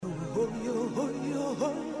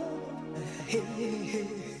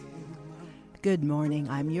Good morning.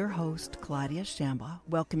 I'm your host, Claudia Shamba,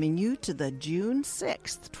 welcoming you to the June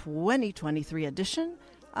 6th, 2023 edition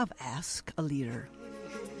of Ask a Leader.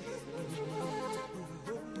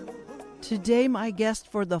 Today, my guest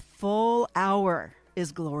for the full hour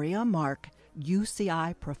is Gloria Mark,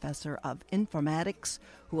 UCI Professor of Informatics,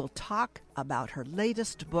 who will talk about her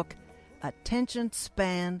latest book, Attention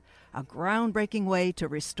Span, a groundbreaking way to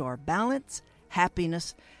restore balance,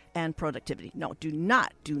 happiness, and productivity. No, do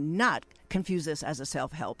not confuse this as a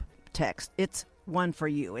self-help text. It's one for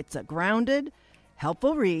you. It's a grounded,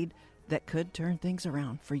 helpful read that could turn things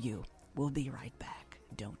around for you. We'll be right back.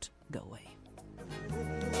 Don't go away.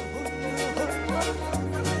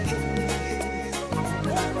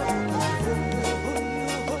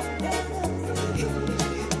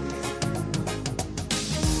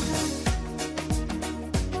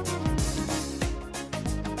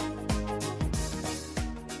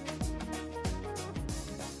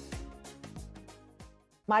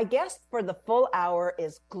 My guest for the full hour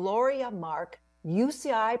is Gloria Mark,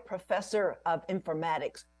 UCI Professor of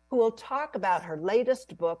Informatics, who will talk about her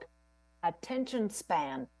latest book, Attention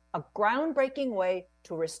Span, a groundbreaking way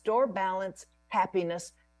to restore balance,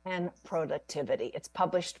 happiness, and productivity. It's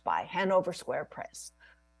published by Hanover Square Press.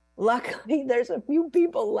 Luckily, there's a few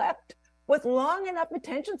people left with long enough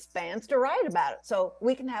attention spans to write about it, so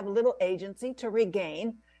we can have a little agency to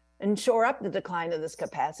regain and shore up the decline of this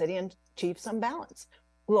capacity and achieve some balance.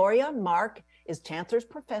 Gloria Mark is Chancellor's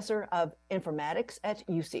Professor of Informatics at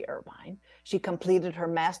UC Irvine. She completed her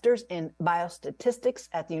master's in biostatistics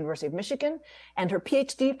at the University of Michigan and her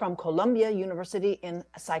PhD from Columbia University in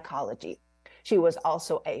psychology. She was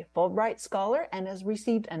also a Fulbright Scholar and has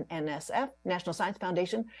received an NSF, National Science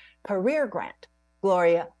Foundation, career grant.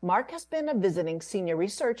 Gloria Mark has been a visiting senior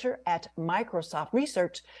researcher at Microsoft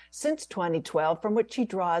Research since 2012, from which she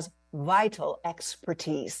draws vital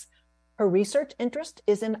expertise. Her research interest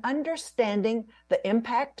is in understanding the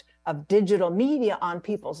impact of digital media on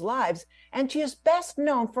people's lives, and she is best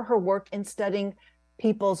known for her work in studying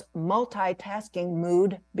people's multitasking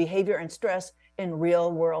mood, behavior, and stress in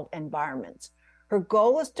real-world environments. Her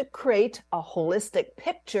goal is to create a holistic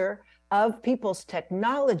picture of people's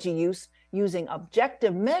technology use using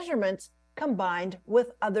objective measurements combined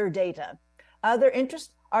with other data. Other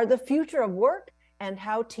interests are the future of work and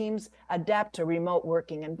how teams adapt to remote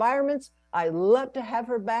working environments. I love to have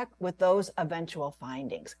her back with those eventual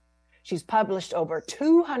findings. She's published over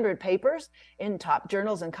 200 papers in top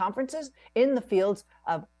journals and conferences in the fields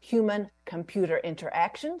of human-computer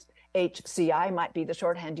interactions, HCI might be the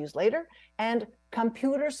shorthand used later, and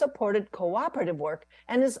computer-supported cooperative work,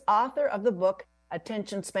 and is author of the book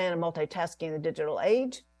Attention Span and Multitasking in the Digital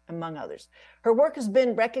Age, among others. Her work has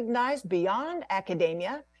been recognized beyond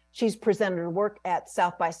academia. She's presented her work at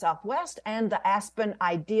South by Southwest and the Aspen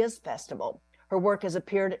Ideas Festival. Her work has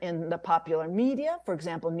appeared in the popular media, for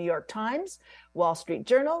example, New York Times, Wall Street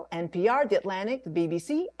Journal, NPR, The Atlantic, the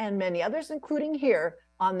BBC, and many others, including here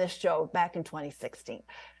on this show back in 2016.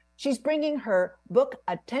 She's bringing her book,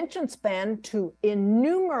 Attention Span, to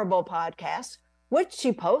innumerable podcasts, which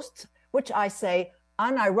she posts, which I say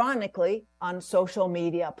unironically, on social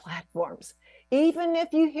media platforms. Even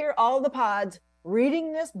if you hear all the pods,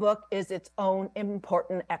 reading this book is its own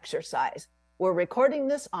important exercise. We're recording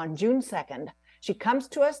this on June 2nd. She comes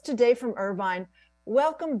to us today from Irvine.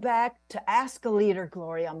 Welcome back to Ask a Leader,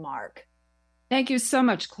 Gloria Mark. Thank you so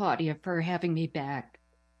much, Claudia, for having me back.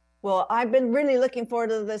 Well, I've been really looking forward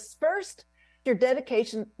to this. First, your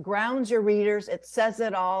dedication grounds your readers. It says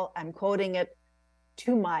it all. I'm quoting it,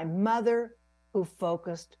 to my mother who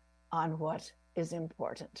focused on what is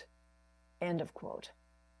important. End of quote.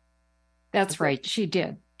 That's right. She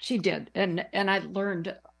did. And I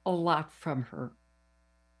learned a lot from her.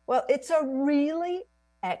 Well, it's a really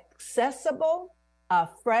accessible,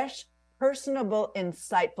 fresh, personable,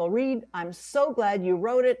 insightful read. I'm so glad you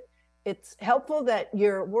wrote it. It's helpful that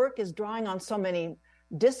your work is drawing on so many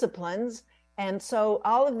disciplines. And so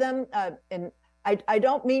all of them, and I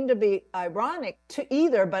don't mean to be ironic to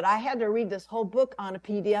either, but I had to read this whole book on a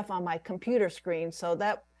PDF on my computer screen. So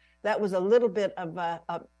that was a little bit of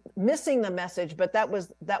missing the message, but that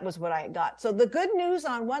was what I got. So the good news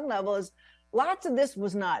on one level is lots of this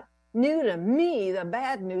was not new to me. The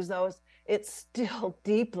bad news, though, is it's still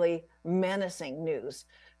deeply menacing news.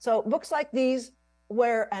 So books like these,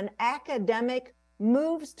 where an academic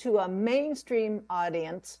moves to a mainstream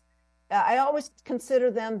audience, I always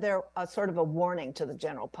consider them they're a sort of a warning to the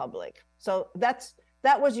general public. So that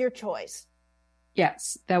was your choice.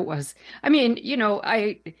 Yes, that was. I mean,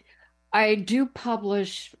 I do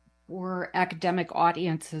publish for academic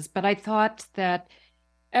audiences, but I thought that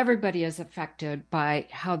everybody is affected by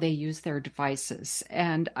how they use their devices.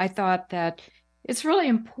 And I thought that it's really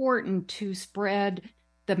important to spread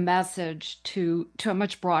the message to a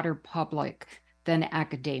much broader public than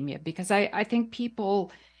academia, because I think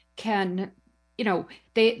people can,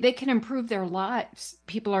 they can improve their lives.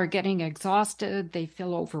 People are getting exhausted, they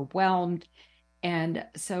feel overwhelmed. And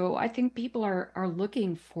so I think people are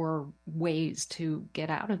looking for ways to get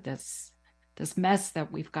out of this mess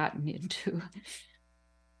that we've gotten into.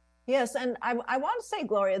 Yes, and I want to say,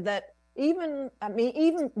 Gloria, that even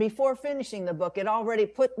before finishing the book, it already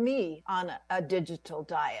put me on a digital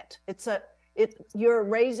diet. You're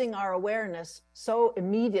raising our awareness so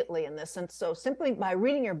immediately in this. And so simply by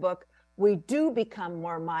reading your book, we do become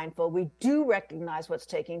more mindful. We do recognize what's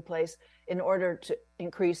taking place in order to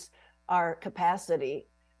increase our capacity,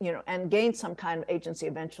 and gain some kind of agency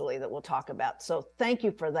eventually that we'll talk about. So thank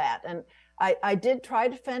you for that. And I did try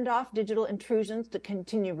to fend off digital intrusions to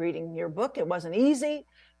continue reading your book. It wasn't easy,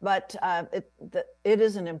 but it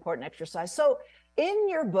is an important exercise. So in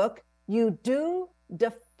your book, you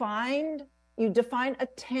define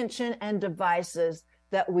attention and devices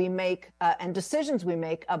that we make and decisions we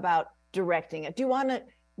make about directing it. Do you want to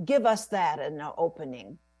give us that in an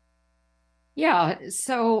opening? Yeah.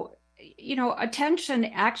 So, attention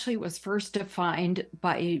actually was first defined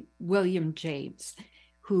by William James,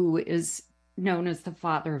 who is known as the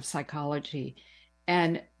father of psychology.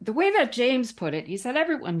 And the way that James put it, he said,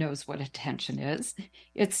 everyone knows what attention is.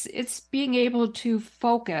 It's being able to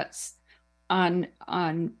focus on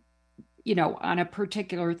a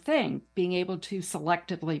particular thing, being able to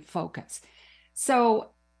selectively focus. So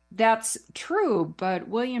that's true, but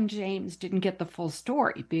William James didn't get the full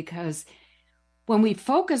story, because when we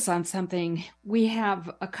focus on something, we have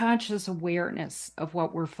a conscious awareness of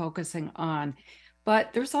what we're focusing on.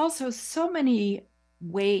 But there's also so many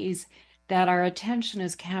ways that our attention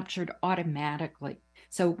is captured automatically.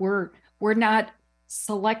 So we're not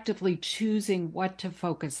selectively choosing what to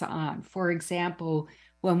focus on. For example,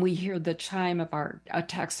 when we hear the chime of a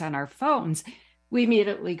text on our phones, we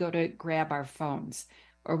immediately go to grab our phones.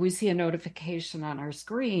 Or we see a notification on our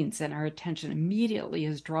screens and our attention immediately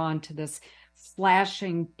is drawn to this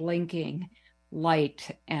flashing, blinking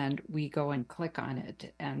light, and we go and click on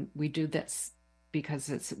it. And we do this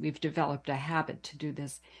because we've developed a habit to do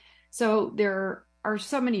this. So there are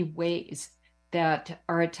so many ways that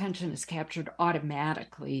our attention is captured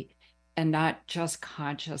automatically and not just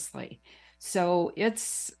consciously. So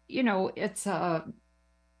it's a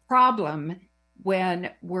problem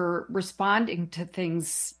when we're responding to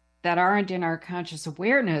things that aren't in our conscious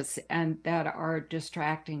awareness and that are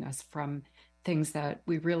distracting us from things that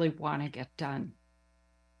we really want to get done.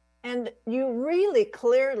 And you really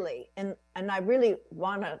clearly, and I really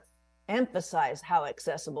want to emphasize how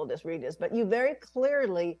accessible this read is, but you very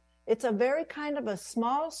clearly, it's a very kind of a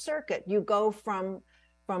small circuit. You go from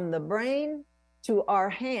the brain to our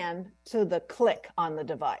hand to the click on the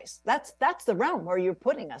device. That's the realm where you're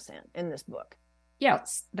putting us in this book.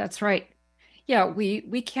 Yes, that's right. Yeah,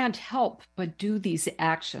 we can't help but do these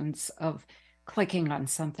actions of clicking on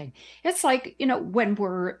something. It's like, when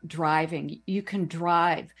we're driving, you can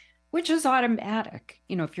drive, which is automatic.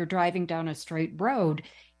 If you're driving down a straight road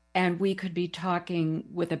and we could be talking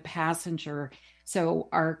with a passenger, so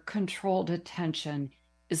our controlled attention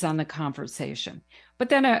is on the conversation. But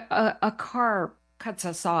then a car cuts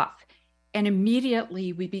us off and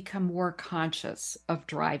immediately we become more conscious of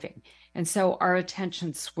driving. And so our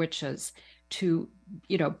attention switches to,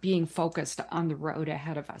 being focused on the road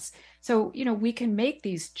ahead of us. So, we can make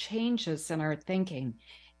these changes in our thinking.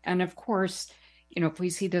 And of course, if we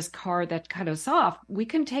see this car that cut us off, we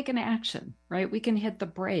can take an action, right? We can hit the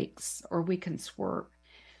brakes or we can swerve.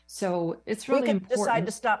 So it's really important. We can decide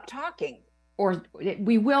to stop talking. Or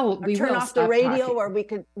we will turn off the radio talking. Or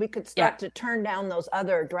we could start to turn down those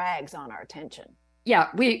other drags on our attention. Yeah,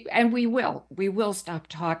 we will stop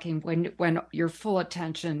talking when your full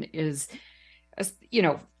attention is,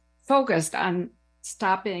 focused on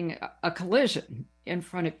stopping a collision in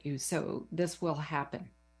front of you. So this will happen.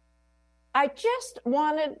 I just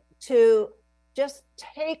wanted to just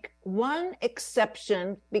take one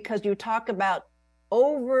exception, because you talk about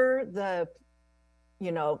over the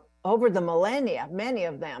millennia, many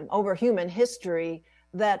of them, over human history,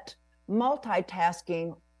 that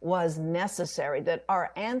multitasking was necessary, that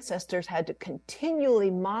our ancestors had to continually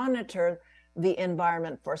monitor the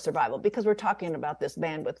environment for survival, because we're talking about this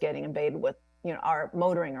bandwidth getting invaded with, our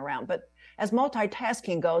motoring around. But as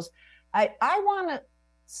multitasking goes, I want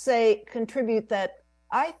to contribute that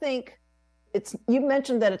I think you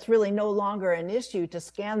mentioned that it's really no longer an issue to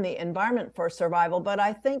scan the environment for survival, but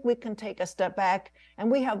I think we can take a step back,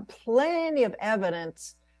 and we have plenty of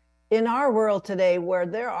evidence in our world today where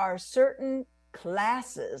there are certain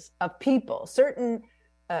classes of people, certain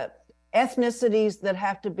ethnicities that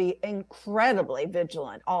have to be incredibly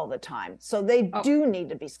vigilant all the time. So they do need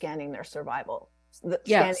to be scanning their survival,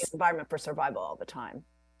 scanning the environment for survival all the time.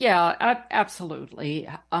 Yeah, absolutely.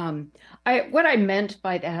 What I meant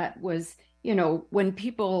by that was, when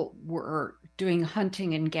people were doing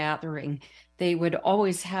hunting and gathering, they would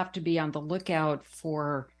always have to be on the lookout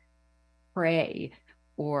for prey,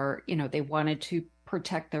 or, they wanted to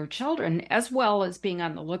protect their children, as well as being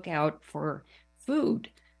on the lookout for food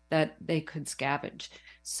that they could scavenge.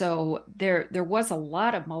 So there was a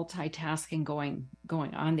lot of multitasking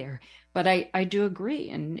going on there. But I do agree,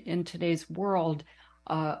 in today's world,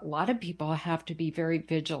 a lot of people have to be very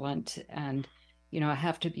vigilant and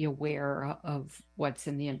have to be aware of what's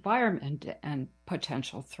in the environment and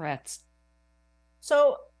potential threats.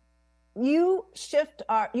 So you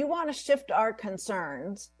want to shift our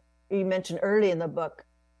concerns, you mentioned early in the book,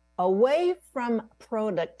 away from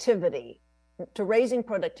productivity, to raising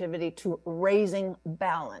productivity, to raising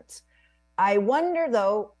balance. I wonder,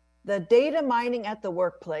 though, the data mining at the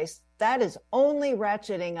workplace, that is only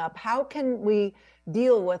ratcheting up. How can we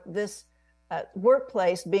deal with this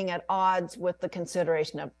workplace being at odds with the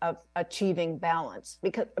consideration of achieving balance?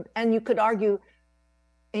 And you could argue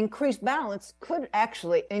increased balance could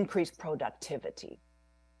actually increase productivity.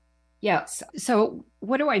 Yes. So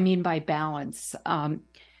what do I mean by balance?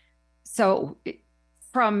 So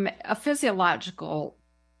from a physiological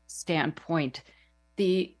standpoint,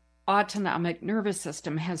 the autonomic nervous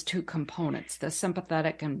system has two components, the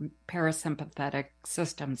sympathetic and parasympathetic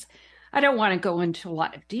systems. I don't want to go into a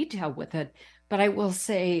lot of detail with it, but I will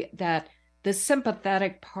say that the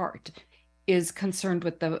sympathetic part is concerned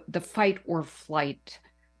with the fight or flight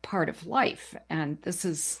part of life. And this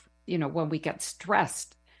is, when we get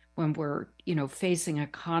stressed, when we're, facing a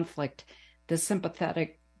conflict, the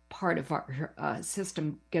sympathetic part of our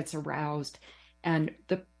system gets aroused. And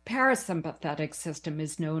the parasympathetic system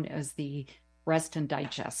is known as the rest and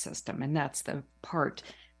digest system. And that's the part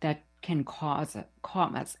that can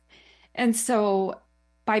calm us. And so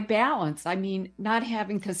by balance, I mean not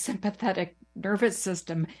having the sympathetic nervous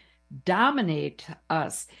system dominate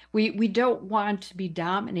us. We don't want to be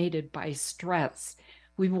dominated by stress.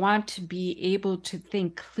 We want to be able to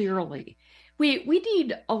think clearly. We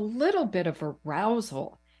need a little bit of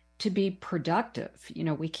arousal to be productive.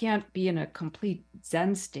 We can't be in a complete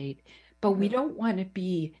Zen state, but we don't want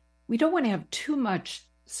to have too much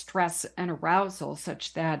stress and arousal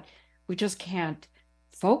such that we just can't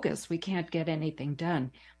focus. We can't get anything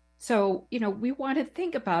done. So, we want to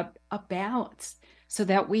think about a balance so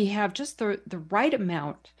that we have just the right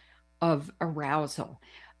amount of arousal.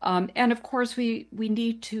 And of course, we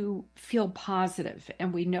need to feel positive.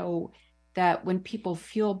 And we know that when people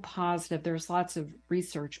feel positive, there's lots of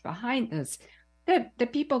research behind this,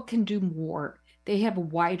 that people can do more. They have a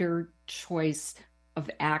wider choice of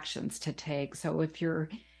actions to take. So if you're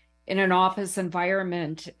in an office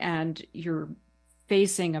environment and you're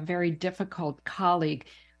facing a very difficult colleague,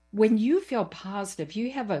 when you feel positive,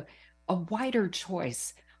 you have a wider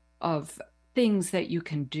choice of things that you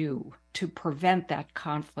can do to prevent that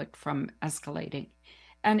conflict from escalating.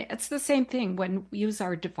 And it's the same thing when we use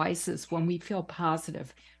our devices. When we feel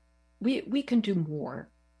positive, we can do more,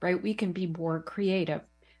 right? We can be more creative.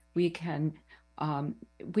 We can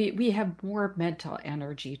we have more mental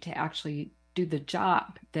energy to actually do the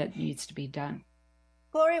job that needs to be done.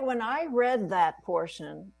 Gloria, when I read that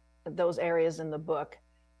portion, those areas in the book,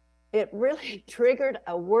 it really triggered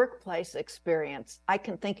a workplace experience. I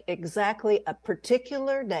can think exactly a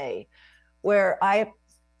particular day where I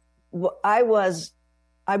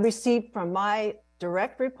received from my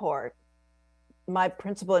direct report, my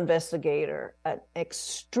principal investigator, an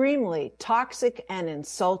extremely toxic and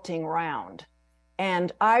insulting round.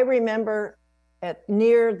 And I remember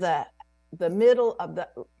near the middle of the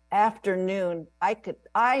afternoon,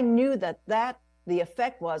 I knew that the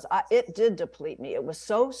effect was it did deplete me. It was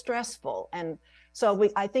so stressful. And so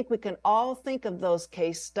I think we can all think of those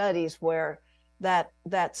case studies where that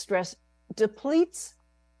stress depletes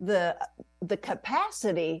the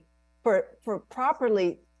capacity for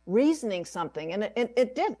properly reasoning something. And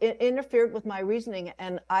it interfered with my reasoning,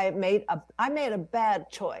 and I made a bad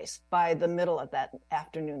choice by the middle of that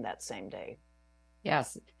afternoon that same day.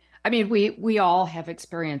 Yes. I mean, we all have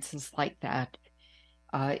experiences like that.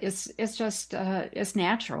 It's just it's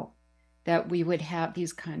natural. that we would have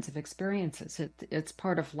these kinds of experiences. It's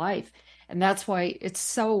part of life. And that's why it's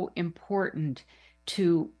so important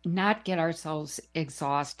to not get ourselves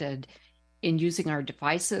exhausted in using our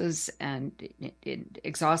devices and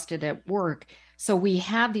exhausted at work. So we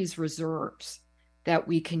have these reserves that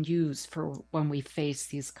we can use for when we face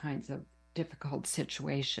these kinds of difficult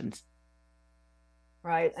situations.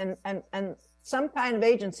 Right. And some kind of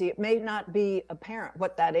agency, it may not be apparent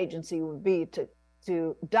what that agency would be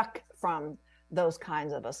to duck from those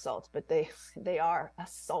kinds of assaults, but they are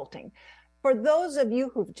assaulting. For those of you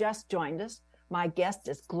who've just joined us, my guest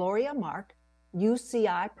is Gloria Mark,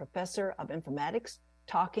 UCI Professor of Informatics,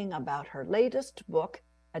 talking about her latest book,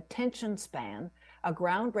 Attention Span, a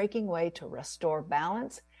groundbreaking way to restore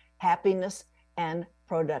balance, happiness, and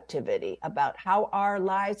productivity, about how our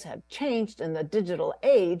lives have changed in the digital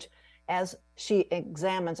age as she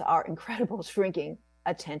examines our incredible shrinking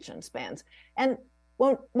attention spans. And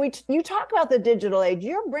when you talk about the digital age,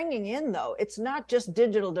 you're bringing in, though, it's not just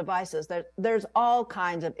digital devices. There's all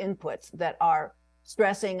kinds of inputs that are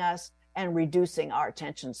stressing us and reducing our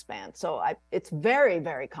attention span. So it's very,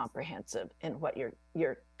 very comprehensive in what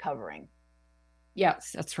you're covering.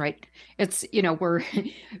 Yes, that's right. It's,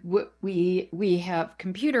 we have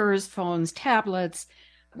computers, phones, tablets.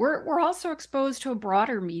 We're also exposed to a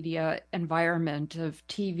broader media environment of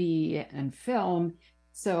TV and film.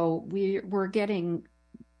 So we're getting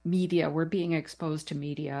media, we're being exposed to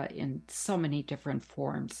media in so many different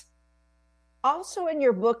forms. Also in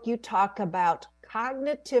your book, you talk about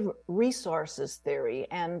cognitive resources theory,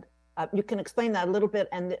 and you can explain that a little bit.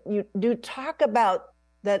 And you do talk about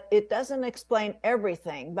that it doesn't explain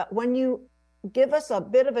everything, but when you give us a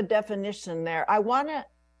bit of a definition there, I want to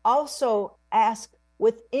also ask,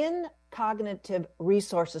 within cognitive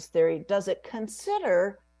resources theory, does it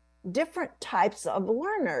consider different types of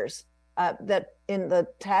learners that in the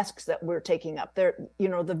tasks that we're taking up there,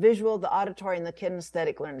 the visual, the auditory, and the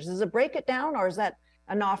kinesthetic learners? Does it break it down, or is that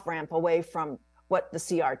an off-ramp away from what the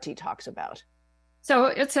CRT talks about? So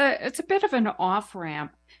it's a bit of an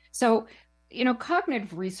off-ramp. So,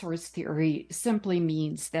 cognitive resource theory simply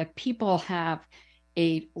means that people have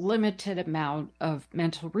a limited amount of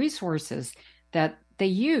mental resources that they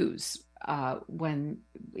use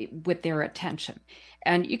with their attention.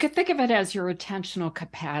 And you could think of it as your attentional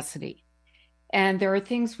capacity. And there are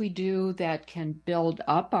things we do that can build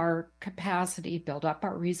up our capacity, build up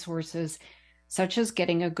our resources, such as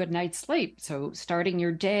getting a good night's sleep. So starting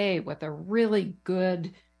your day with a really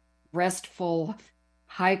good, restful,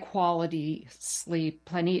 high quality sleep,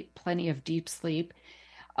 plenty of deep sleep.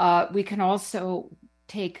 We can also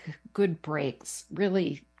take good breaks,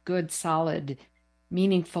 really good, solid,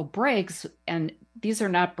 meaningful breaks. And these are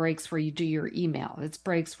not breaks where you do your email. It's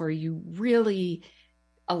breaks where you really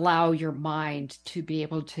allow your mind to be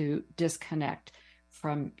able to disconnect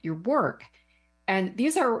from your work. And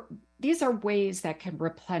these are ways that can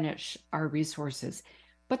replenish our resources.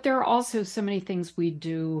 But there are also so many things we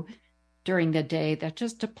do during the day that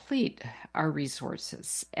just deplete our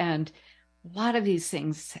resources. And a lot of these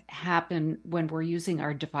things happen when we're using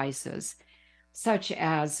our devices, such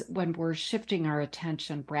as when we're shifting our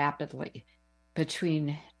attention rapidly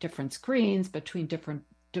between different screens, between different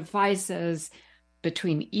devices,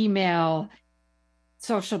 between email,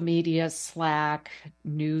 social media, Slack,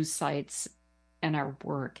 news sites, and our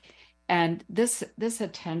work. And this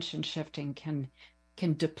attention shifting can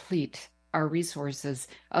deplete our resources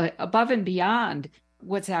above and beyond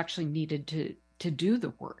what's actually needed to do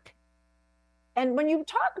the work. And when you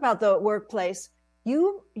talk about the workplace,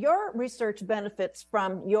 your research benefits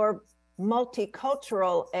from your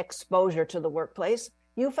multicultural exposure to the workplace.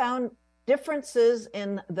 You found differences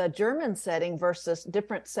in the German setting versus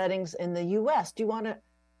different settings in the US. Do you want to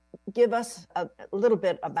give us a little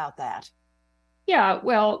bit about that? Yeah,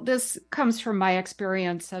 well, this comes from my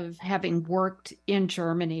experience of having worked in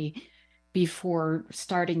Germany before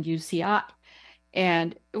starting UCI.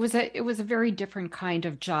 And it was a very different kind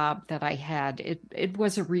of job that I had. It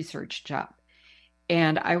was a research job.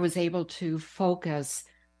 And I was able to focus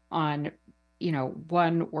on,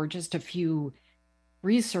 one or just a few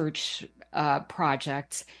research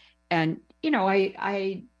projects. And,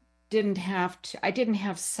 I didn't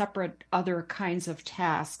have separate other kinds of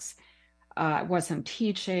tasks. I wasn't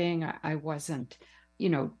teaching. I wasn't,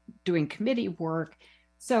 doing committee work.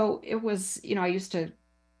 So it was, I used to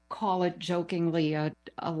call it jokingly a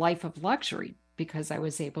life of luxury, because I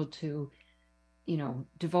was able to,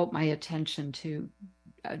 devote my attention to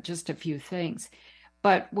just a few things.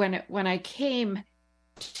 But when I came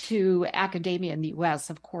to academia in the US,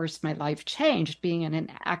 of course, my life changed. Being in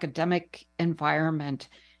an academic environment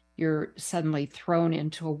you're suddenly thrown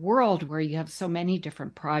into a world where you have so many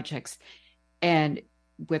different projects and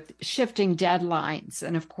with shifting deadlines.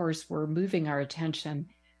 And of course, we're moving our attention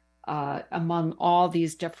among all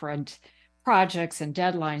these different projects and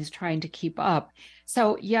deadlines, trying to keep up.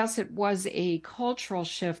 So yes, it was a cultural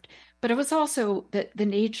shift, but it was also the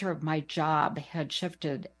nature of my job had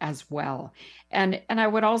shifted as well. And I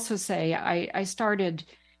would also say I started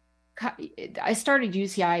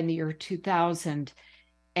UCI in the year 2000.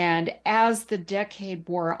 And as the decade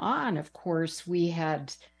wore on, of course, we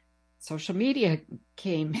had social media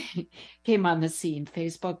came on the scene.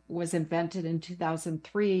 Facebook was invented in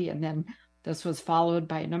 2003, and then this was followed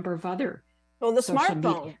by a number of other. Well, the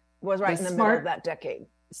smartphone was right in the middle of that decade.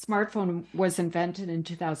 Smartphone was invented in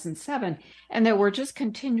 2007, and there were just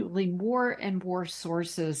continually more and more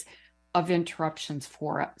sources of interruptions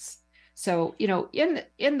for us. So, in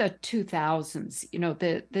the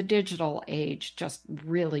 2000s, the digital age just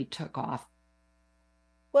really took off.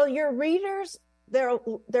 Well, your readers,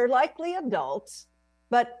 they're likely adults,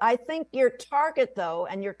 but I think your target, though,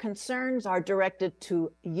 and your concerns are directed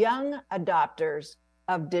to young adopters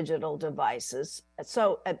of digital devices.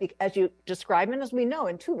 So as you describe, and as we know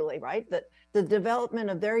intuitively, right, that the development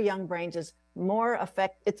of their young brains is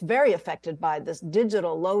it's very affected by this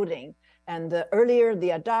digital loading. And the earlier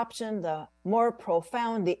the adoption, the more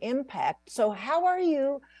profound the impact. So how are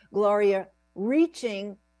you, Gloria,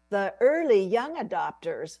 reaching the early young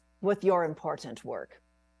adopters with your important work?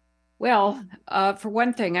 Well, for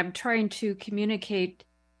one thing, I'm trying to communicate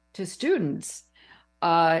to students.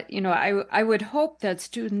 I would hope that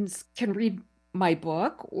students can read my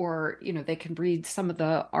book, or, they can read some of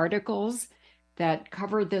the articles that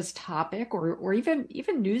cover this topic, or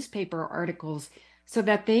even newspaper articles, so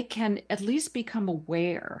that they can at least become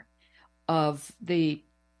aware of the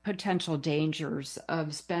potential dangers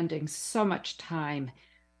of spending so much time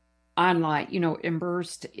online,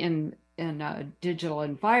 immersed in a digital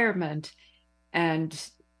environment. And,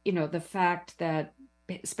 the fact that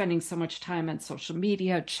spending so much time on social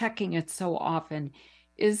media, checking it so often,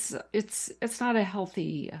 it's not a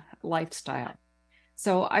healthy lifestyle.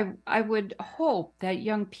 So I would hope that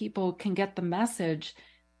young people can get the message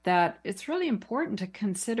that it's really important to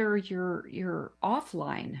consider your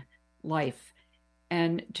offline life,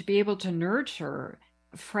 and to be able to nurture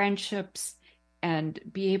friendships and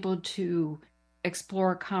be able to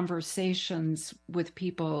explore conversations with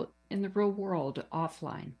people in the real world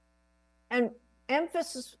offline. And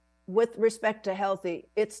emphasis with respect to healthy,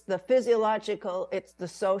 it's the physiological, it's the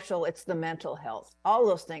social, it's the mental health. All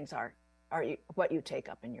those things are what you take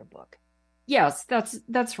up in your book. Yes,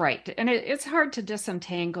 that's right. And it's hard to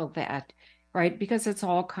disentangle that, right? Because it's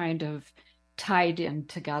all kind of tied in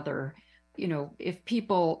together. If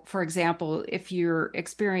people, for example, if you're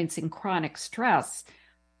experiencing chronic stress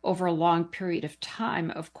over a long period of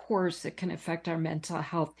time, of course, it can affect our mental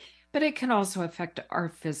health, but it can also affect our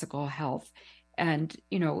physical health. And,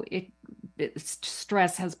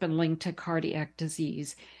 stress has been linked to cardiac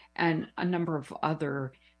disease and a number of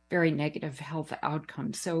other very negative health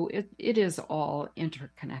outcomes. So it is all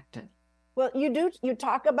interconnected. Well, you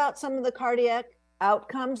talk about some of the cardiac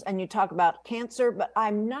outcomes, and you talk about cancer, but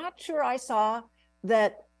I'm not sure I saw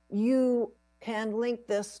that you can link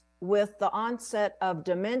this with the onset of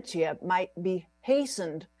dementia might be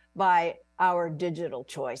hastened by our digital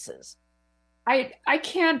choices. I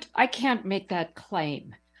can't make that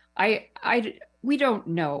claim. We don't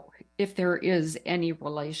know if there is any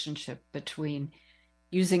relationship between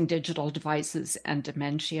using digital devices and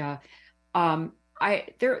dementia.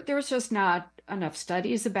 There's just not enough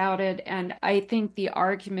studies about it, and I think the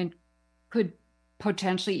argument could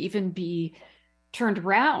potentially even be turned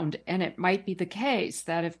around, and it might be the case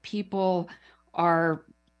that if people are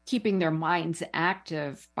keeping their minds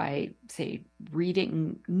active by, say,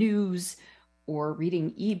 reading news or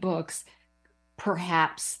reading ebooks,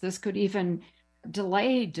 perhaps this could even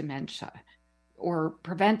delay dementia or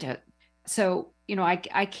prevent it. So,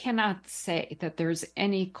 I cannot say that there's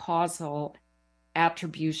any causal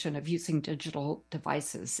attribution of using digital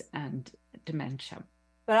devices and dementia.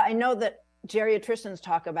 But I know that geriatricians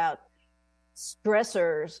talk about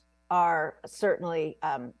stressors are certainly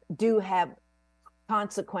do have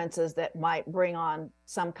consequences that might bring on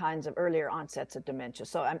some kinds of earlier onsets of dementia.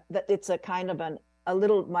 So it's a kind of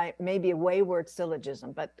maybe a wayward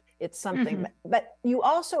syllogism, but it's something. Mm-hmm. But you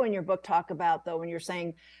also in your book talk about, though, when you're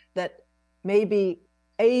saying that maybe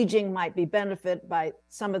aging might be benefited by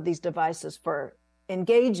some of these devices for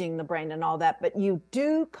engaging the brain and all that, but you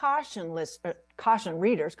do cautioning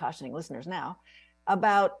listeners now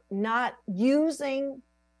about not using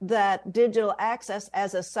that digital access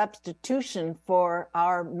as a substitution for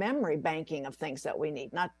our memory banking of things that we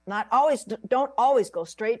need. Not always, don't always go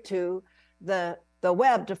straight to the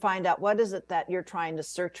web to find out what is it that you're trying to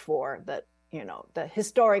search for, that, you know, the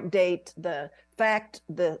historic date, the fact,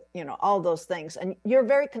 the, you know, all those things. And you're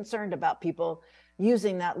very concerned about people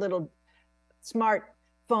using that little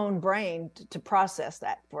smartphone brain to process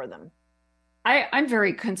that for them. I'm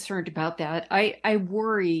very concerned about that. I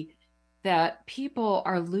worry that people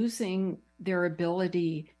are losing their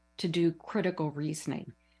ability to do critical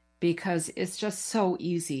reasoning because it's just so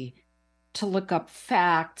easy to look up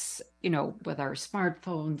facts, you know, with our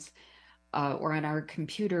smartphones or on our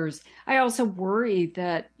computers. I also worry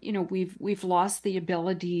that, you know, we've lost the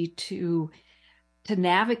ability to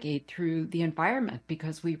navigate through the environment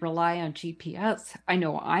because we rely on GPS. I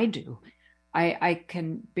know I do. I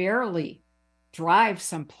can barely drive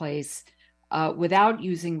someplace without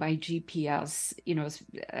using my GPS, you know,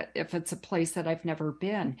 if it's a place that I've never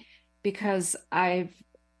been, because I've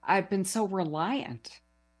been so reliant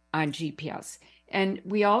on GPS. And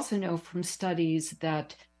we also know from studies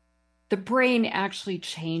that the brain actually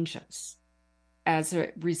changes as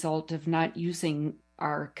a result of not using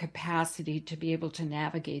our capacity to be able to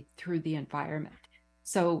navigate through the environment.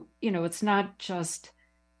 So, you know, it's not just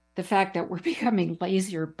the fact that we're becoming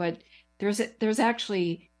lazier, but there's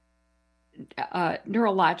actually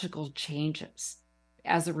neurological changes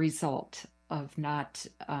as a result of not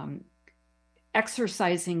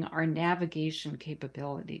exercising our navigation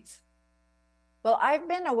capabilities. Well, I've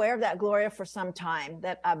been aware of that, Gloria, for some time,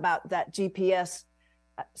 that about that GPS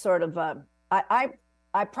sort of,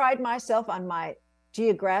 I pride myself on my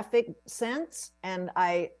geographic sense, and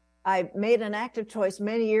I made an active choice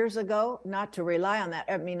many years ago not to rely on that.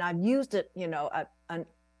 I mean, I've used it, you know,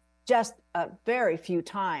 just a very few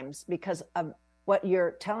times because of what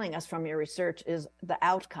you're telling us from your research is the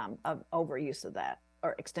outcome of overuse of that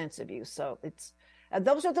or extensive use. So it's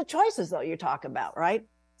those are the choices, though, you talk about, right?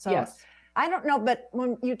 So yes. I don't know, but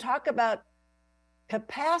when you talk about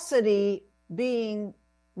capacity being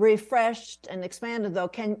refreshed and expanded, though,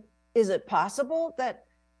 is it possible that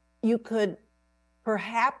you could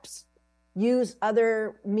perhaps use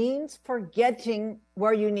other means for getting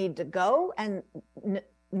where you need to go and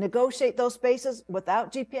negotiate those spaces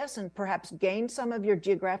without GPS and perhaps gain some of your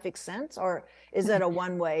geographic sense? Or is it a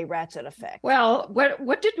one-way ratchet effect? Well,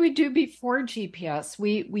 what did we do before GPS?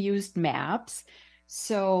 We used maps.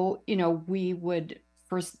 So, you know, we would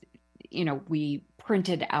first, you know, we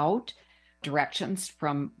printed out directions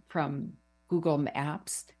from Google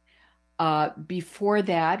Maps. Before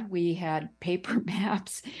that, we had paper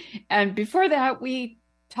maps. And before that, we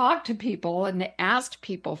talked to people and asked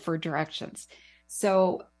people for directions.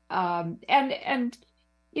 So, and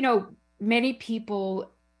you know, many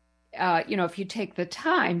people, you know, if you take the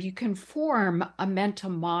time, you can form a mental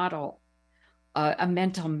model, a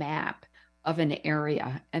mental map of an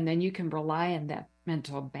area, and then you can rely on that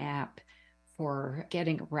mental map for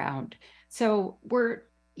getting around. So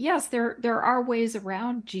yes, there are ways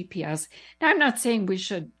around GPS. Now, I'm not saying we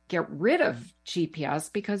should get rid of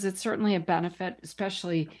GPS because it's certainly a benefit,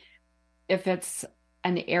 especially if it's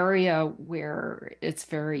an area where it's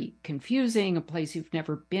very confusing, a place you've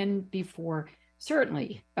never been before.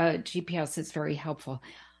 Certainly, GPS is very helpful.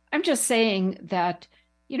 I'm just saying that,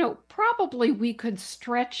 you know, probably we could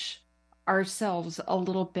stretch ourselves a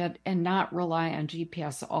little bit and not rely on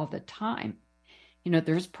GPS all the time. You know,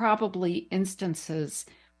 there's probably instances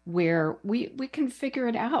where we can figure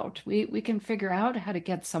it out. We can figure out how to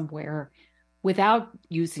get somewhere without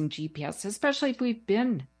using GPS, especially if we've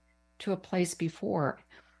been to a place before.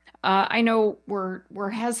 I know we're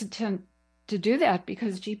hesitant to do that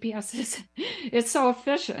because GPS it's so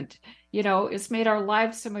efficient. You know, it's made our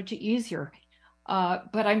lives so much easier.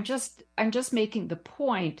 But I'm just making the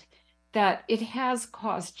point that it has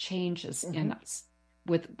caused changes in us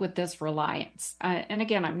with this reliance. And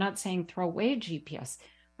again, I'm not saying throw away GPS.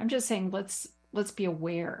 I'm just saying let's be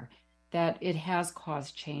aware that it has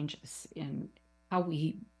caused changes in how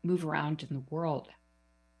we move around in the world.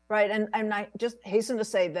 Right. And I just hasten to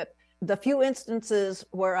say that the few instances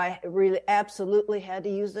where I really absolutely had to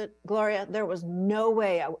use it, Gloria, there was no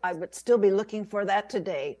way I would still be looking for that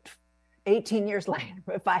today, 18 years later,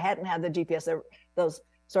 if I hadn't had the GPS, those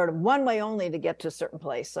sort of one way only to get to a certain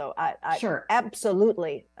place. So I Sure.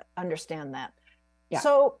 absolutely understand that. Yeah.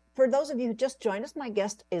 So for those of you who just joined us, my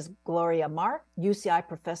guest is Gloria Mark, UCI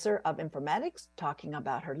professor of informatics, talking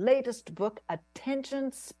about her latest book,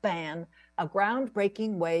 Attention Span, a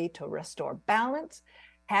groundbreaking way to restore balance,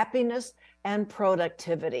 happiness, and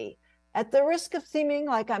productivity. At the risk of seeming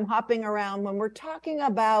like I'm hopping around, when we're talking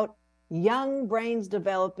about young brains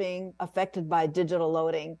developing, affected by digital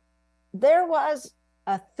loading. There was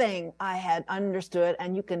a thing I had understood,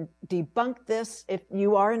 and you can debunk this if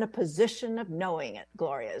you are in a position of knowing it,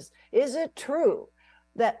 Gloria. Is it true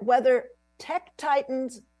that whether tech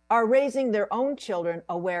titans are raising their own children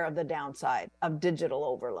aware of the downside of digital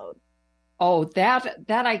overload? Oh, that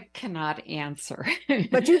I cannot answer.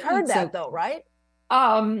 But you've heard that though, right?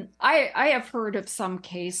 I have heard of some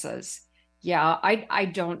cases. Yeah, I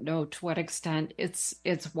don't know to what extent it's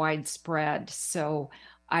widespread. So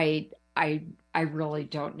I really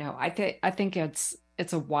don't know. I think it's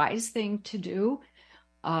a wise thing to do,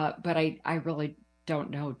 but I really don't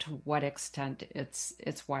know to what extent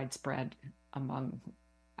it's widespread among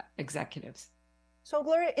executives. So,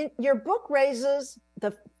 Gloria, your book raises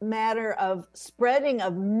the matter of spreading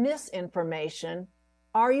of misinformation.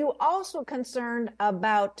 Are you also concerned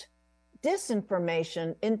about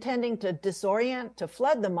disinformation intending to disorient, to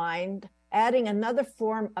flood the mind, adding another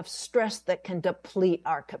form of stress that can deplete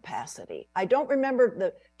our capacity? I don't remember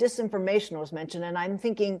the disinformation was mentioned, and I'm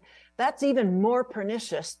thinking that's even more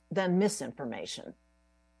pernicious than misinformation.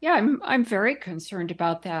 Yeah, I'm very concerned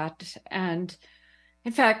about that. And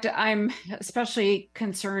in fact, I'm especially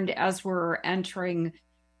concerned as we're entering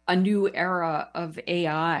a new era of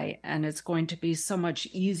AI, and it's going to be so much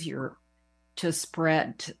easier to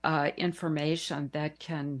spread information that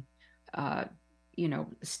can,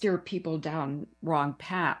 steer people down wrong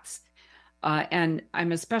paths. And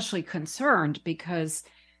I'm especially concerned because,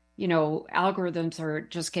 algorithms are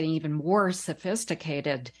just getting even more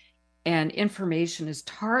sophisticated, and information is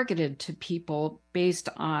targeted to people based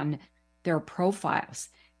on their profiles.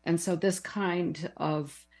 And so this kind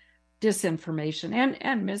of disinformation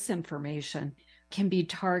and misinformation can be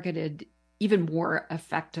targeted even more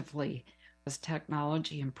effectively as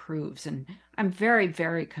technology improves. And I'm very,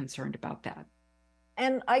 very concerned about that.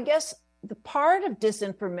 And I guess the part of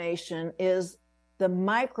disinformation is the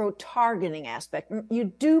micro-targeting aspect. You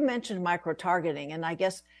do mention micro-targeting, and I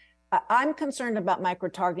guess I'm concerned about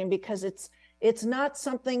micro-targeting because it's not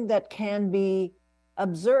something that can be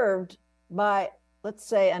observed by, let's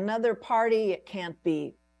say, another party.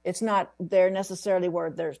 It's not there necessarily where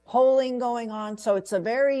there's polling going on. So it's a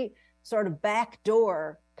very sort of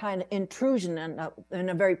backdoor kind of intrusion, and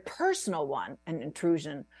a very personal one, an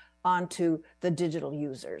intrusion onto the digital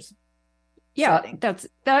users. Yeah,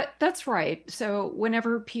 that's right. So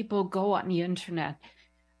whenever people go on the internet,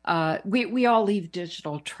 we all leave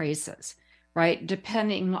digital traces, right?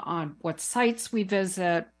 Depending on what sites we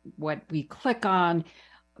visit, what we click on,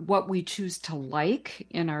 what we choose to like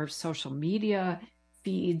in our social media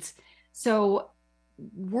feeds. So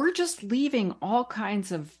we're just leaving all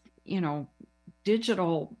kinds of,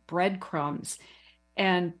 digital breadcrumbs,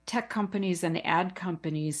 and tech companies and ad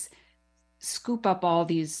companies scoop up all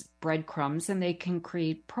these breadcrumbs, and they can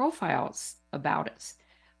create profiles about us,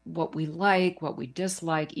 what we like, what we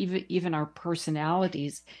dislike, even our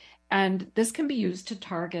personalities. And this can be used to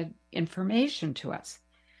target information to us.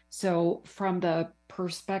 So from the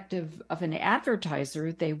perspective of an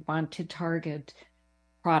advertiser, they want to target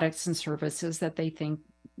products and services that they think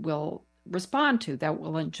will respond to, that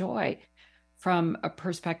will enjoy. From a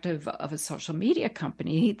perspective of a social media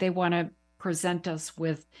company, they want to present us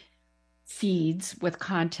with feeds with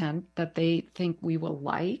content that they think we will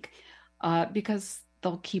like, because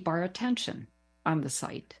they'll keep our attention on the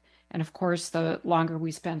site. And of course, the longer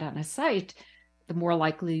we spend on a site, the more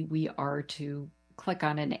likely we are to click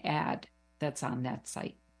on an ad that's on that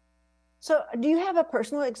site. So do you have a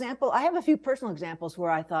personal example? I have a few personal examples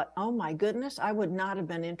where I thought, oh my goodness, I would not have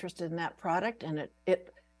been interested in that product. And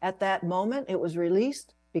it at that moment, it was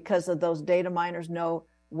released because of those data miners know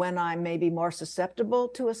when I'm maybe more susceptible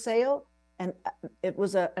to a sale. And it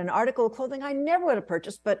was an article of clothing I never would have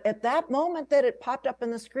purchased. But at that moment that it popped up in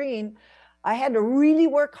the screen, I had to really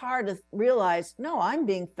work hard to realize, no, I'm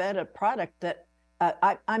being fed a product that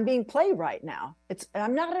I'm being played right now.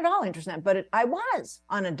 I'm not at all interested in it, but I was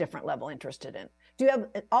on a different level interested in. Do you have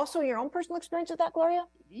also your own personal experience with that, Gloria?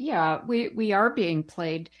 Yeah, we are being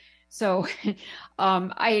played. So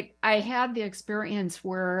I had the experience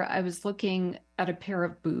where I was looking at a pair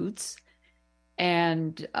of boots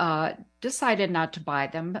and decided not to buy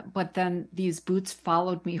them. But then these boots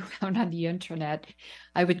followed me around on the internet.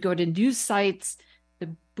 I would go to news sites,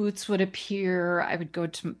 the boots would appear. I would go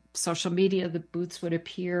to social media, the boots would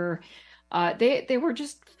appear. They were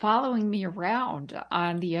just following me around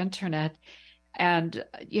on the internet. And,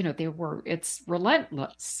 it's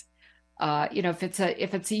relentless.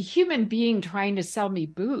 If it's a human being trying to sell me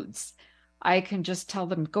boots, I can just tell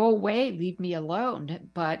them, go away, leave me alone.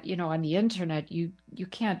 But, on the internet, you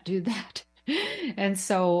can't do that. And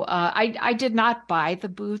so I did not buy the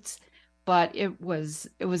boots, but it was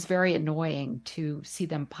very annoying to see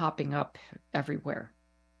them popping up everywhere.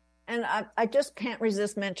 And I just can't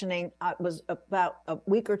resist mentioning, it was about a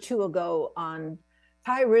week or two ago on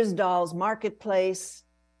Ty Rizdal's Marketplace.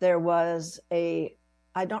 There was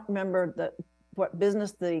I don't remember what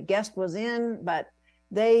business the guest was in, but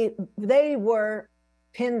they were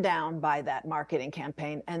pinned down by that marketing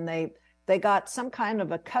campaign, and they got some kind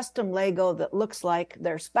of a custom Lego that looks like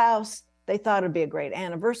their spouse. They thought it'd be a great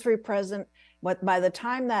anniversary present. But by the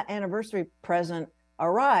time that anniversary present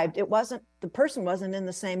arrived, the person wasn't in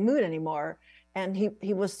the same mood anymore, and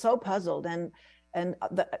he was so puzzled. And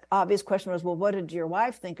the obvious question was, well, what did your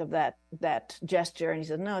wife think of that gesture? And he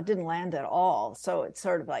said, no, it didn't land at all. So it's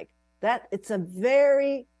sort of like that.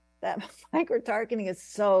 That micro targeting is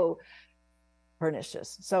so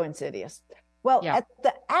pernicious, so insidious. Well, Yeah. at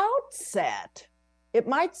the outset, it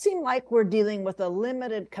might seem like we're dealing with a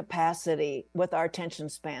limited capacity with our attention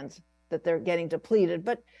spans, that they're getting depleted.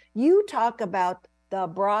 But you talk about the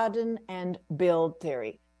broaden and build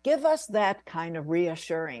theory. Give us that kind of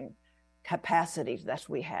reassuring capacity that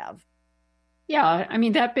we have. Yeah, I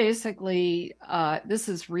mean, that basically, this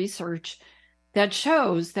is research that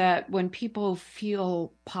shows that when people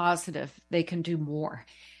feel positive, they can do more.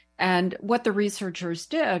 And what the researchers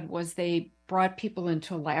did was they brought people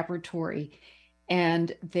into a laboratory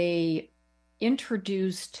and they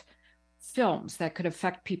introduced films that could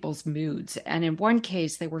affect people's moods. And in one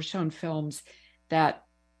case, they were shown films that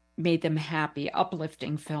made them happy,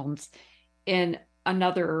 uplifting films. In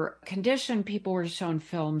another condition, people were shown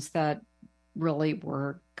films that really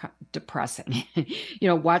were depressing,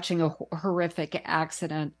 watching a horrific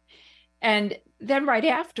accident. And then right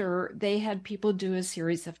after, they had people do a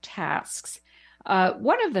series of tasks.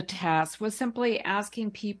 One of the tasks was simply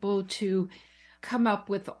asking people to come up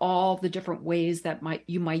with all the different ways that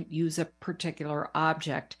you might use a particular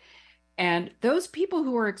object. And those people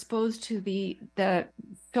who were exposed to the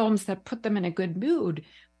films that put them in a good mood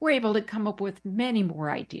were able to come up with many more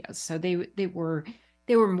ideas. So they were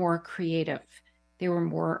more creative. They were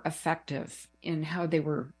more effective in how they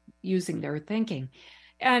were using their thinking.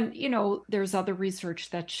 And, there's other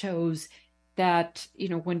research that shows that,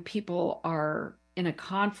 when people are in a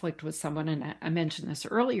conflict with someone, and I mentioned this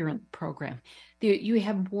earlier in the program, you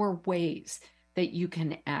have more ways that you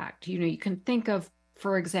can act. You can think of,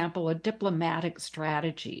 for example, a diplomatic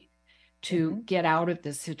strategy to get out of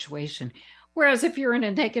this situation. Whereas if you're in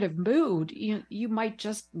a negative mood, you might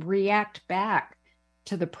just react back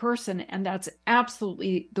to the person. And that's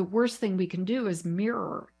absolutely the worst thing we can do, is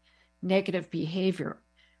mirror negative behavior,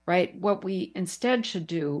 right? What we instead should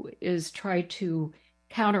do is try to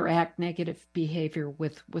counteract negative behavior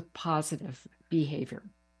with positive behavior.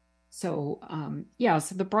 So,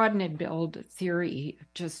 so the broaden and build theory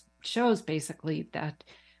just shows basically that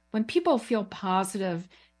when people feel positive,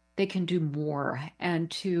 they can do more. And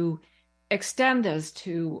to extend this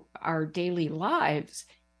to our daily lives,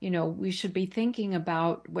 we should be thinking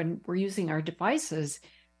about, when we're using our devices,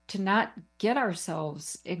 to not get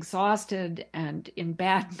ourselves exhausted and in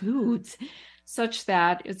bad moods, such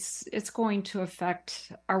that it's going to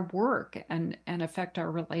affect our work and affect our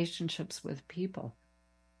relationships with people.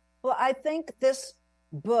 Well, I think this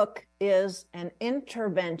book is an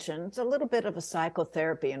intervention. It's a little bit of a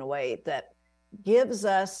psychotherapy in a way, that gives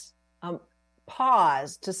us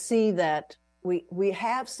pause to see that we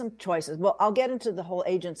have some choices. Well, I'll get into the whole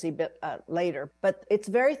agency bit later, but it's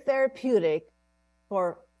very therapeutic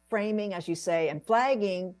for framing, as you say, and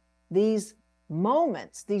flagging these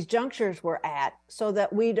moments, these junctures we're at, so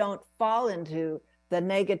that we don't fall into the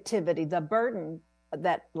negativity, the burden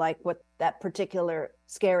that, like what that particular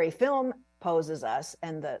scary film poses us,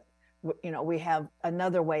 and that we have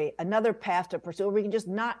another path to pursue. We can just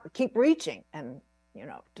not keep reaching, and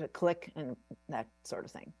to click and that sort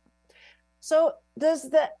of thing. So does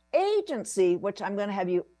the agency, which I'm going to have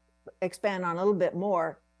you expand on a little bit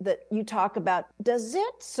more, that you talk about, does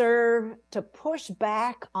it serve to push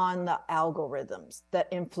back on the algorithms that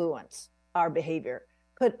influence our behavior?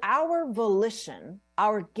 Could our volition,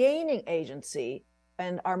 our gaining agency,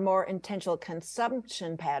 and our more intentional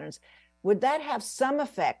consumption patterns, would that have some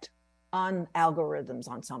effect on algorithms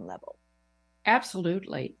on some level?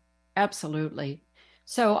 Absolutely. Absolutely.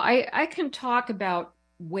 So I can talk about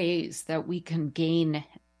ways that we can gain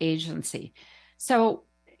agency. So,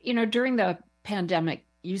 during the pandemic,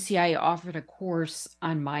 UCI offered a course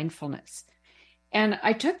on mindfulness. And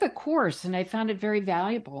I took the course and I found it very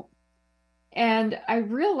valuable. And I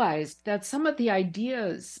realized that some of the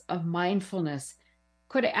ideas of mindfulness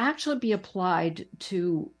could actually be applied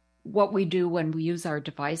to what we do when we use our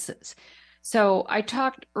devices. So I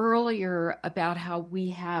talked earlier about how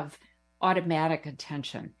we have automatic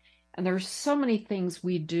attention. And there's so many things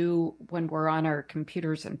we do when we're on our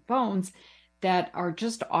computers and phones that are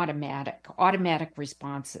just automatic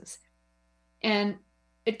responses. And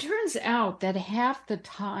it turns out that half the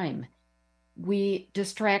time we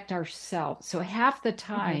distract ourselves. So half the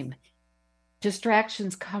time,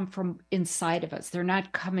 distractions come from inside of us. They're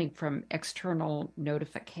not coming from external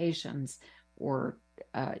notifications or,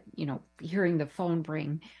 hearing the phone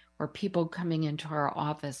ring or people coming into our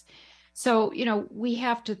office. So, we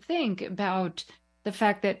have to think about the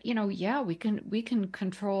fact that, yeah, we can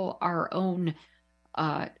control our own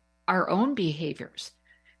behaviors.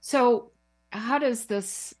 So, how does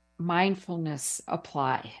this mindfulness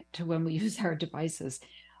apply to when we use our devices?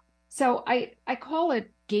 So I call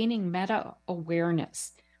it gaining meta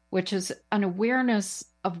awareness, which is an awareness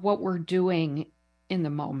of what we're doing in the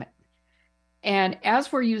moment. And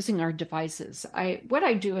as we're using our devices, what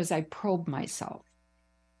I do is I probe myself.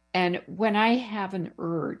 And when I have an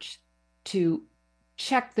urge to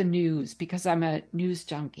check the news because I'm a news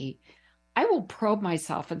junkie, I will probe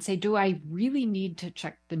myself and say, do I really need to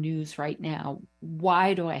check the news right now?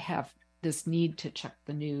 Why do I have this need to check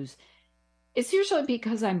the news? It's usually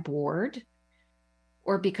because I'm bored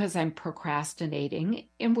or because I'm procrastinating,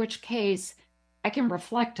 in which case I can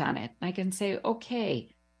reflect on it. I can say,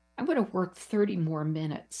 okay, I'm going to work 30 more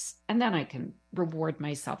minutes, and then I can reward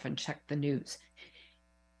myself and check the news.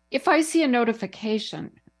 If I see a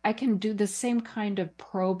notification, I can do the same kind of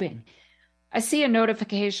probing. I see a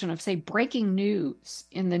notification of, say, breaking news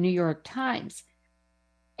in the New York Times,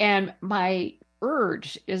 and my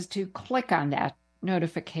urge is to click on that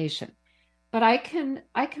notification. But I can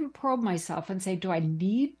probe myself and say, do I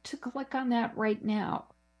need to click on that right now?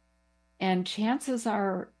 And chances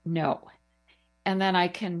are no. And then I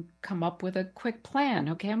can come up with a quick plan.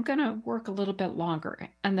 Okay, I'm going to work a little bit longer,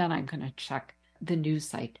 and then I'm going to check the news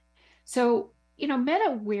site. So, meta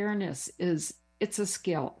awareness it's a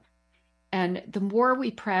skill. And the more we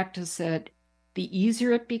practice it, the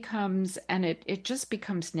easier it becomes, and it just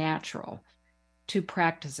becomes natural to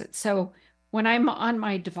practice it. So when I'm on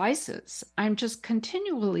my devices, I'm just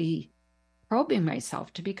continually probing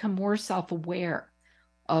myself to become more self-aware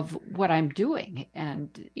of what I'm doing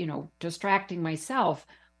and, distracting myself.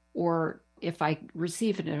 Or if I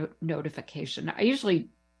receive a notification, I usually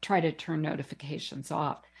try to turn notifications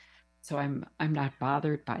off. So I'm not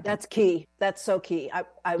bothered by that. That's key. That's so key.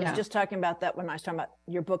 I was Yeah. just talking about that when I was talking about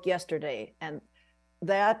your book yesterday, and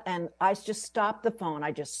I just stop the phone.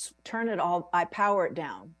 I just turn it all, I power it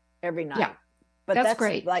down every night. Yeah. But That's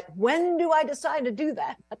great. Like, when do I decide to do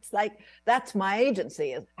that? That's my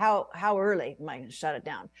agency, is how early am I going to shut it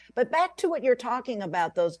down? But back to what you're talking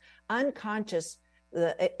about, those unconscious,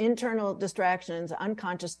 the internal distractions,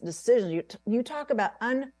 unconscious decisions. You talk about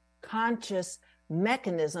unconscious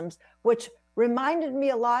mechanisms, which reminded me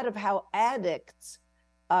a lot of how addicts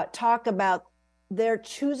talk about they're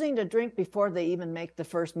choosing to drink before they even make the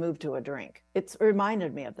first move to a drink. It's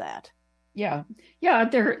reminded me of that. Yeah.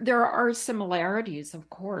 There are similarities, of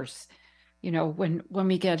course, when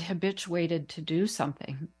we get habituated to do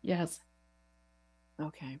something. Yes.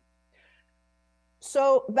 Okay.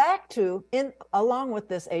 So back to, along with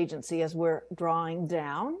this agency, as we're drawing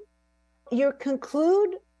down, you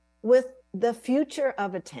conclude with the future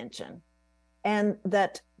of attention, and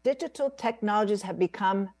that digital technologies have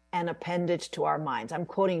become an appendage to our minds. I'm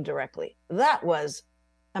quoting directly. That was,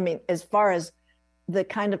 as far as the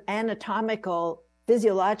kind of anatomical,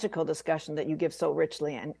 physiological discussion that you give so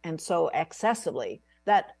richly and so accessibly,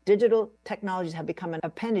 that digital technologies have become an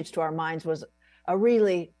appendage to our minds, was a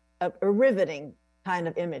really a riveting kind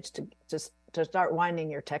of image to start winding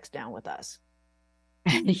your text down with us.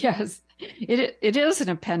 Yes, it is an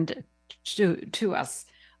appendage to us.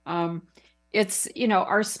 It's,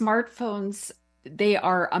 our smartphones, they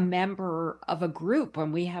are a member of a group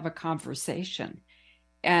when we have a conversation.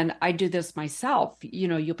 And I do this myself.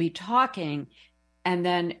 You'll be talking and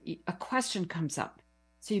then a question comes up.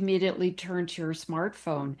 So you immediately turn to your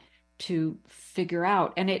smartphone to figure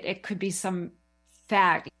out, and it could be some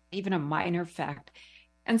fact, even a minor fact.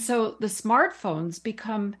 And so the smartphones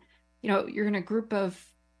become, you're in a group of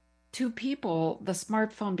two people, the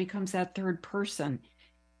smartphone becomes that third person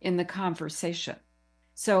in the conversation.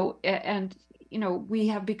 So, and, we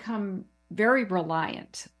have become very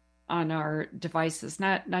reliant on our devices,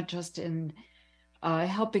 not just in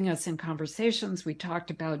helping us in conversations. We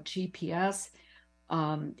talked about GPS.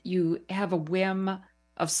 You have a whim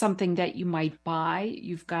of something that you might buy.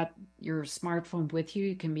 You've got your smartphone with you.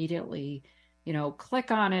 You can immediately, click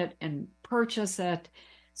on it and purchase it.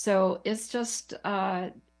 So it's just,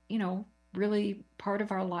 really part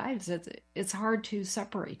of our lives. It's hard to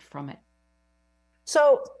separate from it.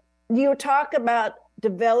 So you talk about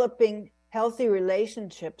developing healthy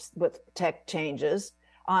relationships with tech changes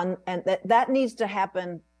and that needs to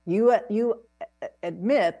happen. You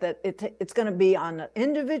admit that it's going to be on the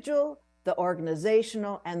individual, the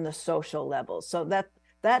organizational, and the social levels. So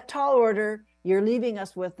that tall order, you're leaving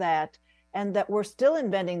us with that, and that we're still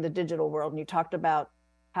inventing the digital world. And you talked about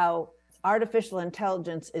how artificial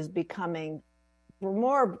intelligence is becoming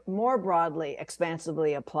more broadly,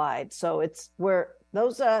 expansively applied. So it's where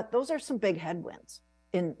those are some big headwinds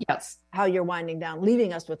in Yes. how you're winding down,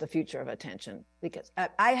 leaving us with the future of attention. Because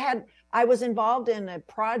I was involved in a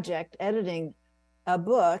project editing a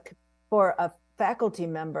book for a faculty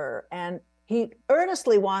member, and he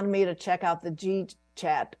earnestly wanted me to check out the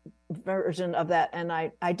GChat version of that, and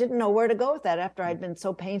I didn't know where to go with that after I'd been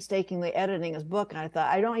so painstakingly editing his book, and I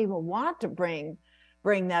thought, I don't even want to bring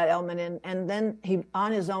that element in. And then he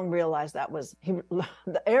on his own realized that was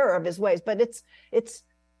the error of his ways. But it's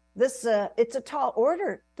a tall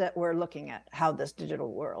order that we're looking at, how this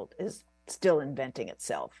digital world is still inventing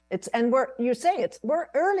itself. We're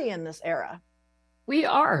early in this era. We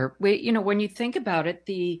are. When you think about it,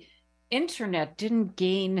 the internet didn't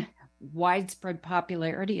gain widespread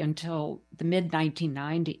popularity until the mid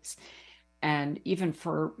 1990s. And even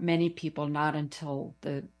for many people, not until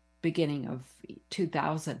the beginning of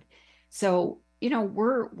 2000. So,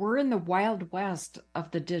 we're in the wild west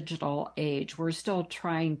of the digital age. We're still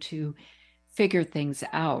trying to figure things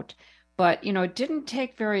out. But, it didn't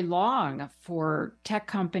take very long for tech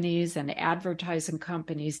companies and advertising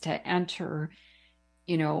companies to enter,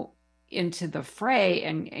 into the fray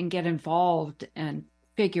and get involved and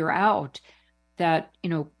figure out that,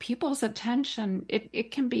 people's attention,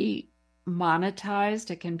 it can be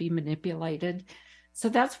monetized, it can be manipulated. So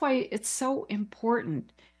that's why it's so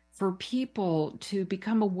important for people to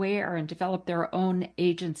become aware and develop their own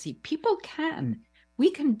agency.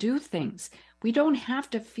 We can do things. We don't have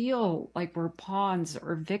to feel like we're pawns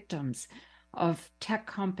or victims of tech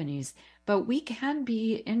companies, but we can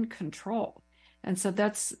be in control. And so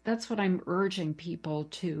that's what I'm urging people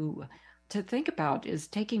to think about, is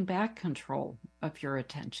taking back control of your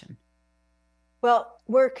attention. Well,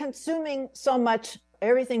 we're consuming so much,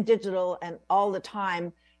 everything digital and all the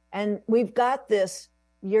time. And we've got this,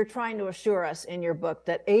 you're trying to assure us in your book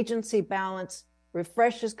that agency balance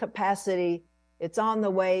refreshes capacity. It's on the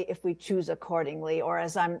way if we choose accordingly. Or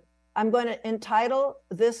as I'm going to entitle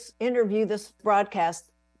this interview, this broadcast,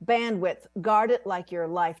 Bandwidth, Guard It Like Your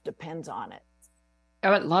Life Depends on It. I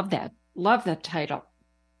would love that. Love that title.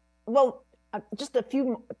 Well, just a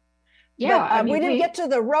few. Yeah. We didn't get to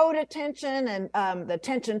the road attention and the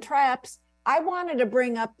attention traps. I wanted to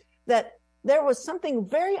bring up that there was something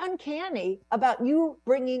very uncanny about you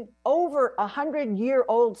bringing over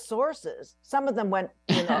 100-year-old sources. Some of them went,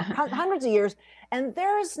 hundreds of years. And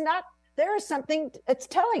there is something it's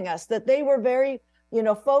telling us that they were very,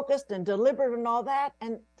 focused and deliberate and all that.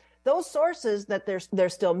 And those sources, that they're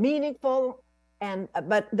still meaningful,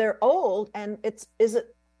 but they're old. And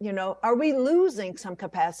are we losing some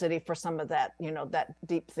capacity for some of that, that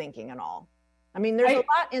deep thinking and all? I mean, there's a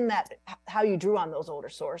lot in that, how you drew on those older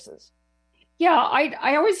sources. Yeah,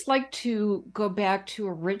 I always like to go back to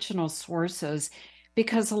original sources,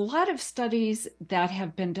 because a lot of studies that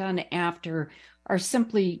have been done after are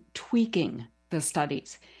simply tweaking the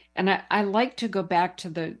studies. And I like to go back to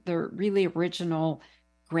the really original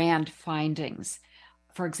grand findings.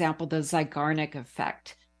 For example, the Zeigarnik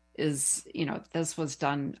effect is, this was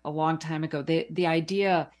done a long time ago. The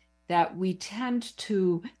idea that we tend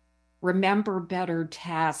to remember better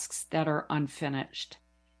tasks that are unfinished.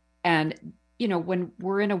 And when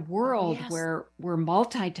we're in a world where we're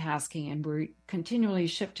multitasking and we're continually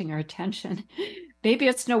shifting our attention, maybe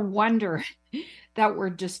it's no wonder that we're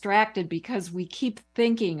distracted, because we keep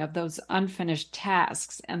thinking of those unfinished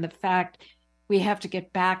tasks and the fact we have to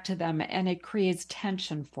get back to them, and it creates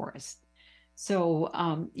tension for us. So,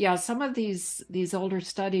 some of these older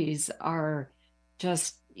studies are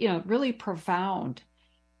just, really profound.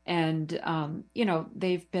 And,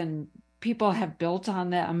 people have built on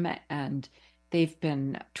them, and they've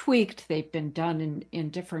been tweaked, they've been done in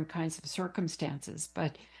different kinds of circumstances.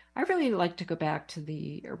 But I really like to go back to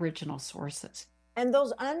the original sources. And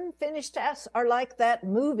those unfinished tasks are like that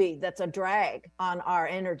movie that's a drag on our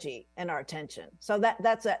energy and our attention. So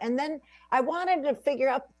and then I wanted to figure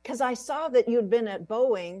out, because I saw that you'd been at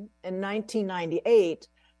Boeing in 1998,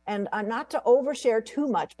 and not to overshare too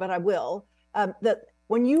much, but I will, that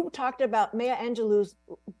when you talked about Maya Angelou's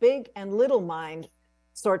big and little mind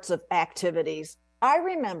sorts of activities, I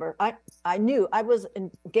remember, I knew I was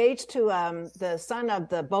engaged to the son of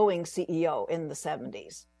the Boeing CEO in the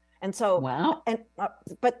 70s. And so, wow. And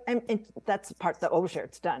that's the part that, oh, sure,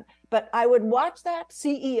 it's done. But I would watch that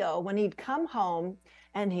CEO when he'd come home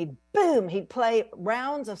and he'd play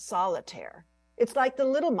rounds of solitaire. It's like the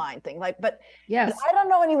little mind thing. But Yes. I don't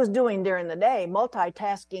know what he was doing during the day,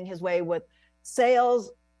 multitasking his way with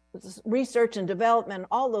sales, research and development,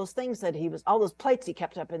 all those things all those plates he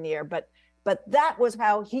kept up in the air. But that was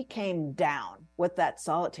how he came down with that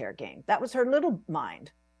solitaire game. That was her little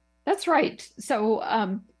mind. That's right.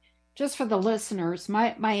 So, just for the listeners,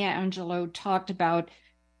 Maya Angelou talked about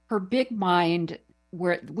her big mind,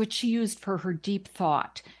 which she used for her deep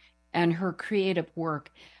thought and her creative work.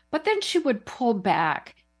 But then she would pull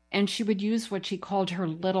back and she would use what she called her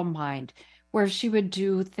little mind, where she would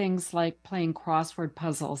do things like playing crossword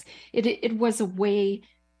puzzles. It was a way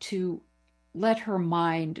to let her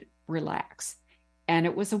mind relax. And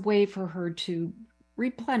it was a way for her to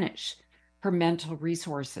replenish her mental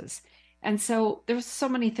resources. And so there's so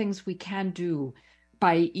many things we can do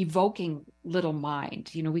by evoking little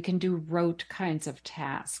mind. We can do rote kinds of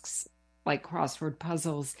tasks like crossword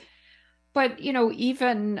puzzles. But,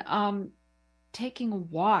 even taking a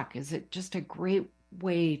walk is just a great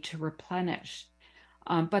way to replenish.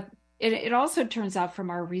 But it also turns out from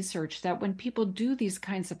our research that when people do these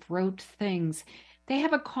kinds of rote things, they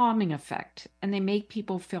have a calming effect and they make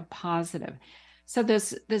people feel positive. So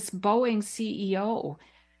this Boeing CEO,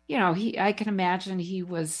 I can imagine he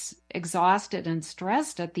was exhausted and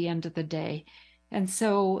stressed at the end of the day. And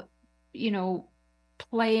so,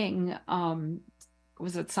 playing,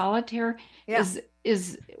 was it solitaire? Yeah.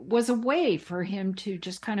 Was a way for him to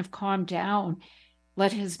just kind of calm down,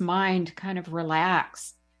 let his mind kind of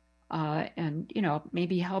relax, and,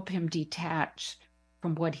 maybe help him detach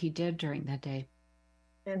from what he did during the day.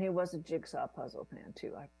 And he was a jigsaw puzzle fan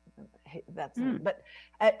too. But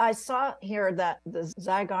I saw here that the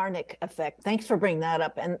Zeigarnik effect. Thanks for bringing that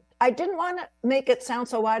up. And I didn't want to make it sound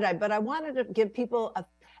so wide-eyed, but I wanted to give people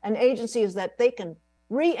an agency is that they can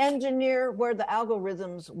re-engineer where the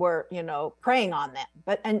algorithms were, preying on them.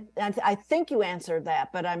 But I think you answered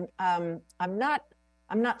that, but I'm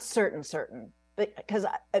not certain because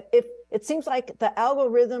if it seems like the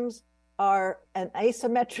algorithms are an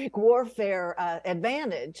asymmetric warfare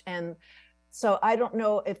advantage, and so I don't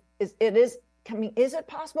know if is it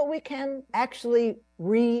possible we can actually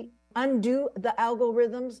undo the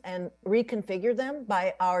algorithms and reconfigure them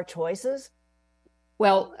by our choices?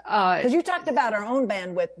 Well, because you talked about our own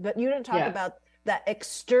bandwidth, but you didn't talk about that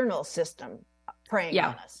external system preying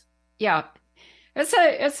on us. Yeah,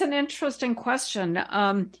 it's an interesting question.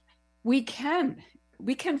 We can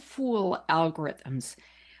fool algorithms.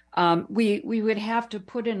 We would have to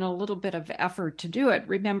put in a little bit of effort to do it.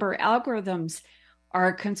 Remember, algorithms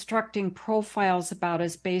are constructing profiles about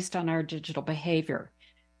us based on our digital behavior.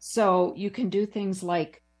 So you can do things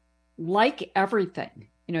like everything.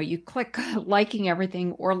 You click liking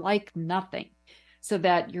everything or like nothing, so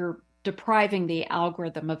that you're depriving the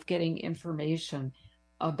algorithm of getting information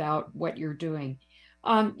about what you're doing.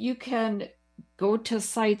 You can go to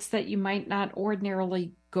sites that you might not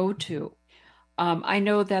ordinarily go to. I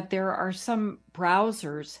know that there are some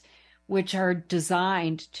browsers which are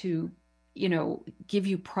designed to, give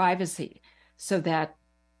you privacy so that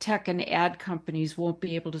tech and ad companies won't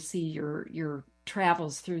be able to see your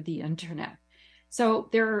travels through the internet. So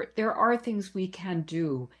there are things we can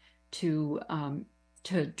do to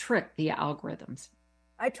trick the algorithms.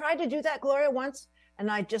 I tried to do that, Gloria, once,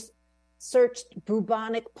 and I just searched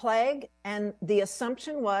bubonic plague, and the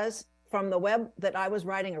assumption was from the web that I was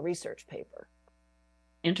writing a research paper.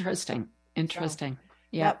 Interesting. So,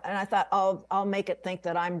 yeah. And I thought, I'll make it think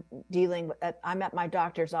that I'm I'm at my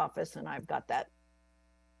doctor's office and I've got that,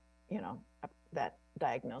 that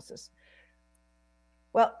diagnosis.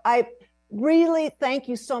 Well, I really thank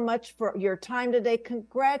you so much for your time today.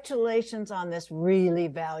 Congratulations on this really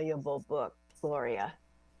valuable book, Gloria.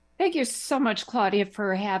 Thank you so much, Claudia,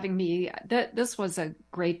 for having me. This was a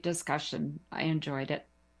great discussion. I enjoyed it.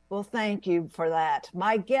 Well, thank you for that.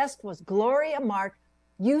 My guest was Gloria Mark,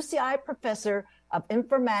 UCI professor of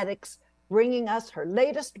informatics, bringing us her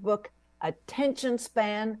latest book, Attention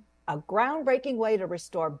Span, a groundbreaking way to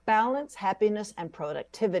restore balance, happiness, and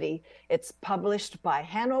productivity. It's published by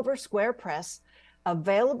Hanover Square Press,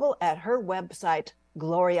 available at her website,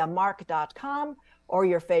 gloriamark.com, or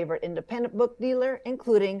your favorite independent book dealer,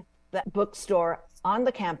 including the bookstore on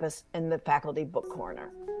the campus in the faculty book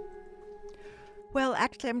corner. Well,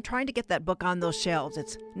 actually, I'm trying to get that book on those shelves.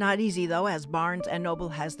 It's not easy, though, as Barnes & Noble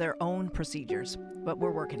has their own procedures, but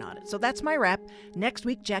we're working on it. So that's my wrap. Next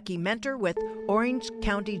week, Jackie Mentor with Orange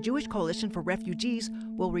County Jewish Coalition for Refugees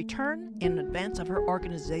will return in advance of her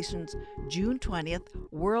organization's June 20th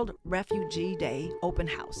World Refugee Day open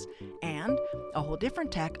house. And a whole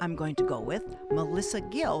different tack I'm going to go with Melissa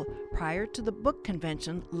Gill prior to the book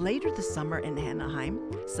convention later this summer in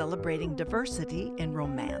Anaheim, celebrating diversity in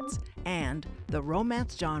romance and the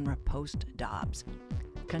romance genre post-Dobbs.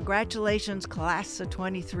 Congratulations, class of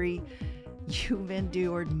 23. You've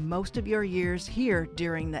endured most of your years here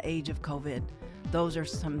during the age of COVID. Those are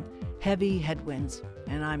some heavy headwinds,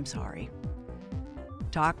 and I'm sorry.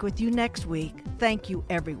 Talk with you next week. Thank you,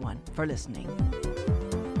 everyone, for listening.